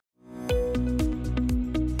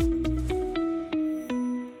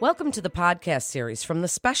Welcome to the podcast series from the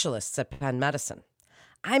specialists at Penn Medicine.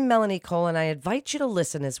 I'm Melanie Cole, and I invite you to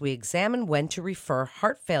listen as we examine when to refer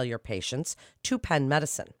heart failure patients to Penn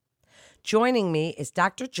Medicine. Joining me is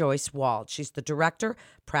Dr. Joyce Wald. She's the Director,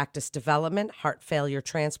 Practice Development, Heart Failure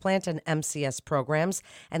Transplant, and MCS Programs,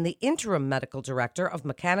 and the Interim Medical Director of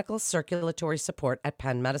Mechanical Circulatory Support at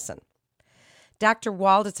Penn Medicine. Dr.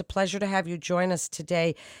 Wald, it's a pleasure to have you join us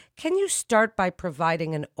today. Can you start by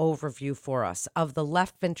providing an overview for us of the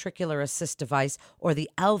left ventricular assist device, or the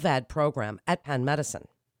LVAD program at Penn Medicine?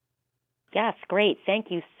 Yes, great. Thank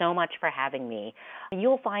you so much for having me.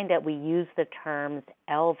 You'll find that we use the terms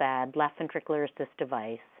LVAD, left ventricular assist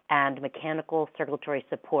device, and mechanical circulatory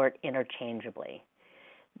support interchangeably.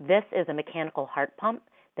 This is a mechanical heart pump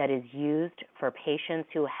that is used for patients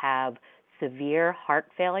who have severe heart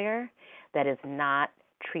failure that is not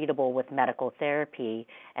treatable with medical therapy,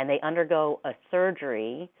 and they undergo a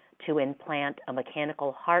surgery to implant a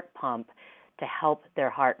mechanical heart pump to help their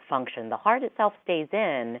heart function. The heart itself stays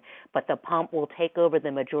in, but the pump will take over the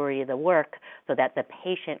majority of the work so that the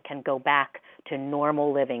patient can go back to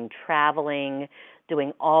normal living, traveling,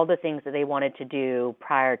 doing all the things that they wanted to do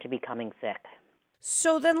prior to becoming sick.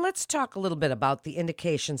 So then let's talk a little bit about the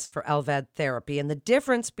indications for LVAD therapy and the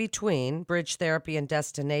difference between bridge therapy and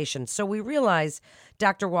destination. So we realize,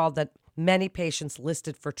 Dr. Wald, that many patients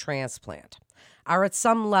listed for transplant are at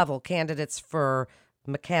some level candidates for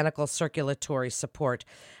mechanical circulatory support.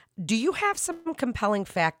 Do you have some compelling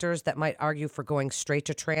factors that might argue for going straight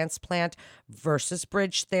to transplant versus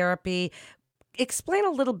bridge therapy? Explain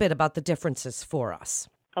a little bit about the differences for us.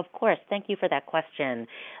 Of course. Thank you for that question.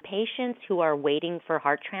 Patients who are waiting for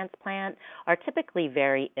heart transplant are typically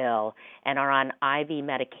very ill and are on IV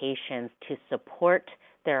medications to support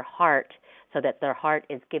their heart so that their heart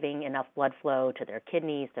is giving enough blood flow to their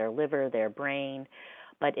kidneys, their liver, their brain.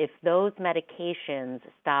 But if those medications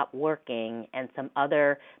stop working and some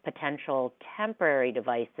other potential temporary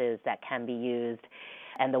devices that can be used,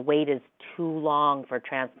 and the wait is too long for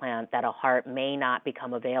transplant, that a heart may not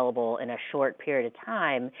become available in a short period of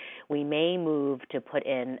time, we may move to put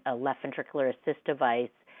in a left ventricular assist device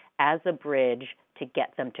as a bridge to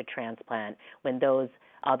get them to transplant when those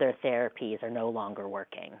other therapies are no longer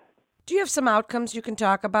working. Do you have some outcomes you can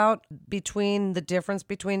talk about between the difference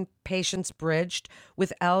between patients bridged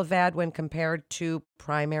with LVAD when compared to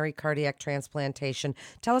primary cardiac transplantation?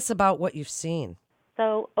 Tell us about what you've seen.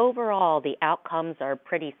 So overall, the outcomes are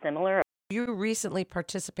pretty similar. You recently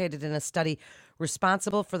participated in a study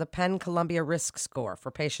responsible for the Penn Columbia Risk Score for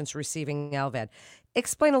patients receiving LVAD.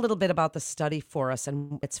 Explain a little bit about the study for us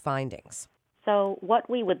and its findings. So what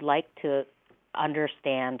we would like to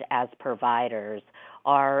understand as providers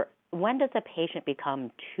are, when does a patient become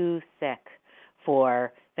too sick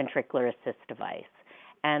for ventricular assist device?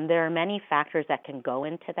 And there are many factors that can go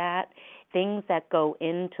into that. Things that go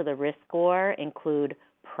into the risk score include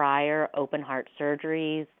prior open heart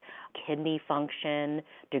surgeries, kidney function,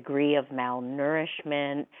 degree of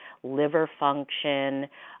malnourishment, liver function,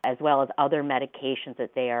 as well as other medications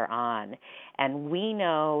that they are on. And we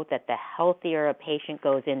know that the healthier a patient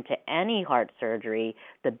goes into any heart surgery,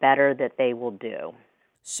 the better that they will do.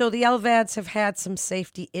 So the LVADs have had some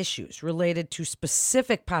safety issues related to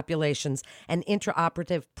specific populations and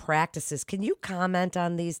intraoperative practices. Can you comment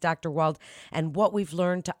on these, Dr. Wald, and what we've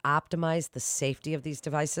learned to optimize the safety of these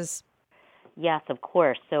devices? Yes, of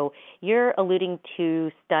course. So you're alluding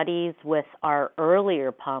to studies with our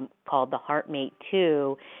earlier pump called the HeartMate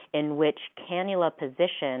 2, in which cannula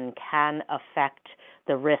position can affect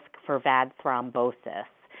the risk for VAD thrombosis.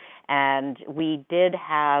 And we did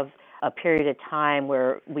have a period of time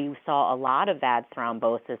where we saw a lot of VAD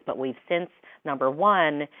thrombosis, but we've since, number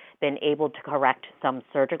one, been able to correct some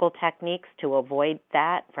surgical techniques to avoid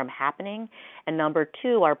that from happening. And number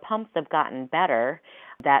two, our pumps have gotten better,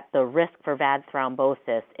 that the risk for VAD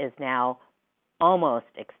thrombosis is now almost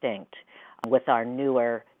extinct with our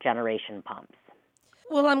newer generation pumps.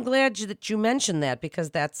 Well, I'm glad that you mentioned that, because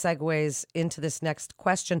that segues into this next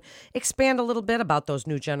question. Expand a little bit about those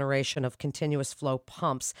new generation of continuous flow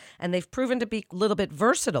pumps. And they've proven to be a little bit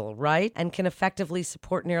versatile, right? And can effectively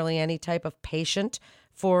support nearly any type of patient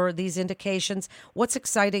for these indications. What's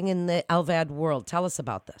exciting in the LVAD world? Tell us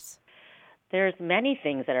about this. There's many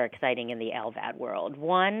things that are exciting in the LVAD world.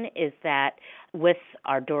 One is that with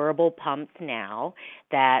our durable pumps now,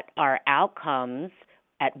 that our outcomes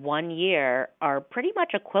at 1 year are pretty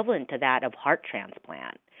much equivalent to that of heart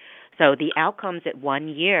transplant. So the outcomes at 1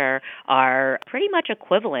 year are pretty much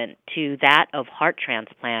equivalent to that of heart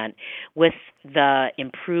transplant with the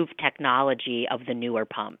improved technology of the newer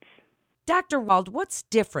pumps. Dr. Wald, what's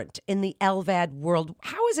different in the LVAD world?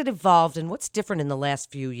 How has it evolved and what's different in the last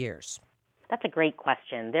few years? That's a great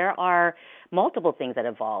question. There are multiple things that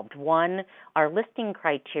evolved. One, our listing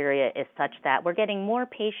criteria is such that we're getting more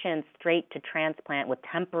patients straight to transplant with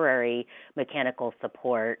temporary mechanical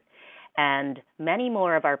support. And many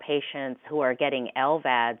more of our patients who are getting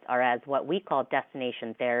LVADs are as what we call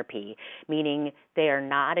destination therapy, meaning they are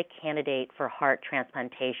not a candidate for heart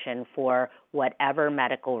transplantation for whatever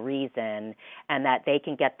medical reason, and that they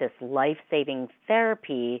can get this life-saving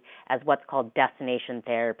therapy as what's called destination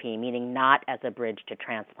therapy, meaning not as a bridge to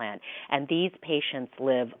transplant. And these patients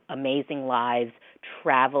live amazing lives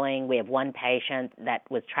traveling. We have one patient that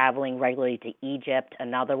was traveling regularly to Egypt,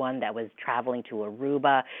 another one that was traveling to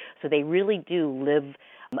Aruba. So they really do live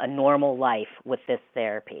a normal life with this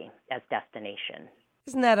therapy as destination.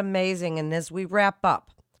 Isn't that amazing? And as we wrap up,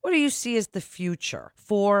 what do you see as the future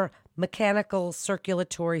for mechanical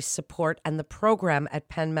circulatory support and the program at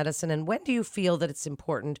Penn Medicine? And when do you feel that it's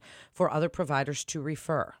important for other providers to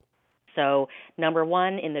refer? So, number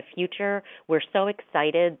one, in the future, we're so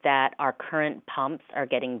excited that our current pumps are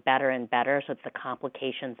getting better and better so that the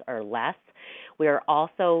complications are less. We are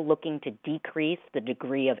also looking to decrease the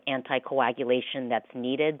degree of anticoagulation that's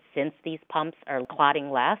needed since these pumps are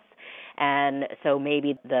clotting less, and so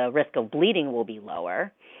maybe the risk of bleeding will be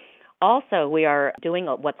lower. Also, we are doing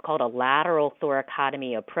what's called a lateral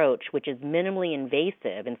thoracotomy approach, which is minimally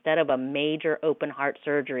invasive. Instead of a major open heart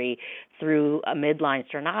surgery through a midline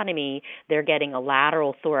sternotomy, they're getting a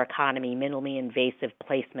lateral thoracotomy, minimally invasive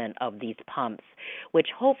placement of these pumps, which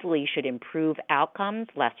hopefully should improve outcomes,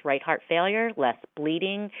 less right heart failure, less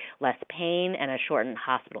bleeding, less pain, and a shortened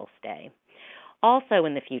hospital stay. Also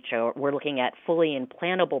in the future, we're looking at fully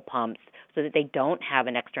implantable pumps so that they don't have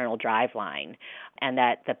an external drive line and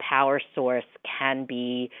that the power source can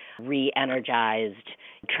be re-energized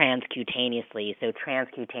transcutaneously, so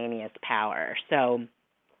transcutaneous power. So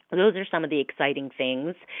those are some of the exciting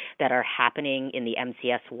things that are happening in the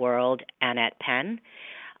MCS world and at Penn.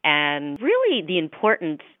 And really, the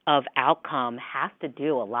importance of outcome has to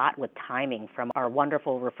do a lot with timing from our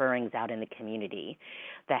wonderful referrings out in the community.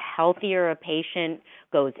 The healthier a patient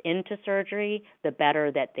goes into surgery, the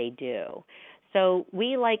better that they do. So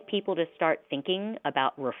we like people to start thinking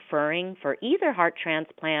about referring for either heart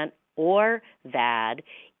transplant or VAD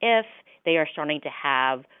if they are starting to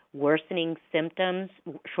have worsening symptoms,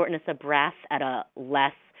 shortness of breath at a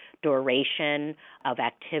less duration of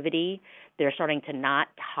activity. They're starting to not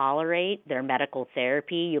tolerate their medical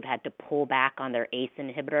therapy. You've had to pull back on their ACE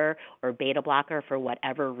inhibitor or beta blocker for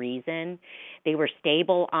whatever reason. They were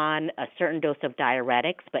stable on a certain dose of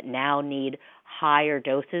diuretics, but now need higher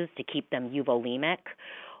doses to keep them euvolemic.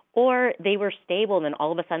 Or they were stable and then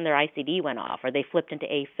all of a sudden their ICD went off, or they flipped into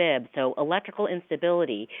AFib. So electrical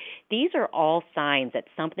instability, these are all signs that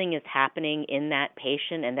something is happening in that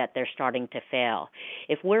patient and that they're starting to fail.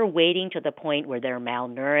 If we're waiting to the point where they're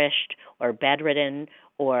malnourished or bedridden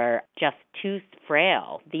or just too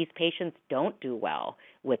frail, these patients don't do well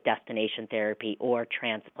with destination therapy or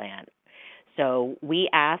transplant. So we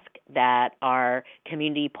ask that our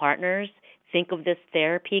community partners think of this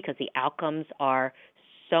therapy because the outcomes are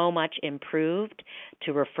so much improved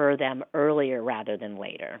to refer them earlier rather than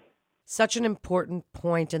later. Such an important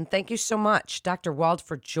point, and thank you so much, Dr. Wald,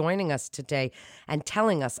 for joining us today and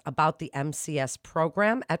telling us about the MCS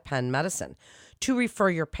program at Penn Medicine. To refer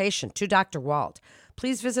your patient to Dr. Wald,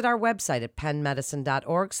 please visit our website at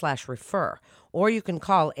pennmedicine.org/refer, or you can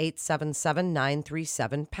call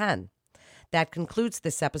 877-937-PENN. That concludes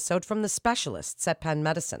this episode from the specialists at Penn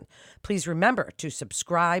Medicine. Please remember to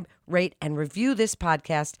subscribe, rate, and review this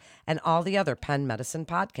podcast and all the other Penn Medicine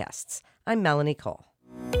podcasts. I'm Melanie Cole.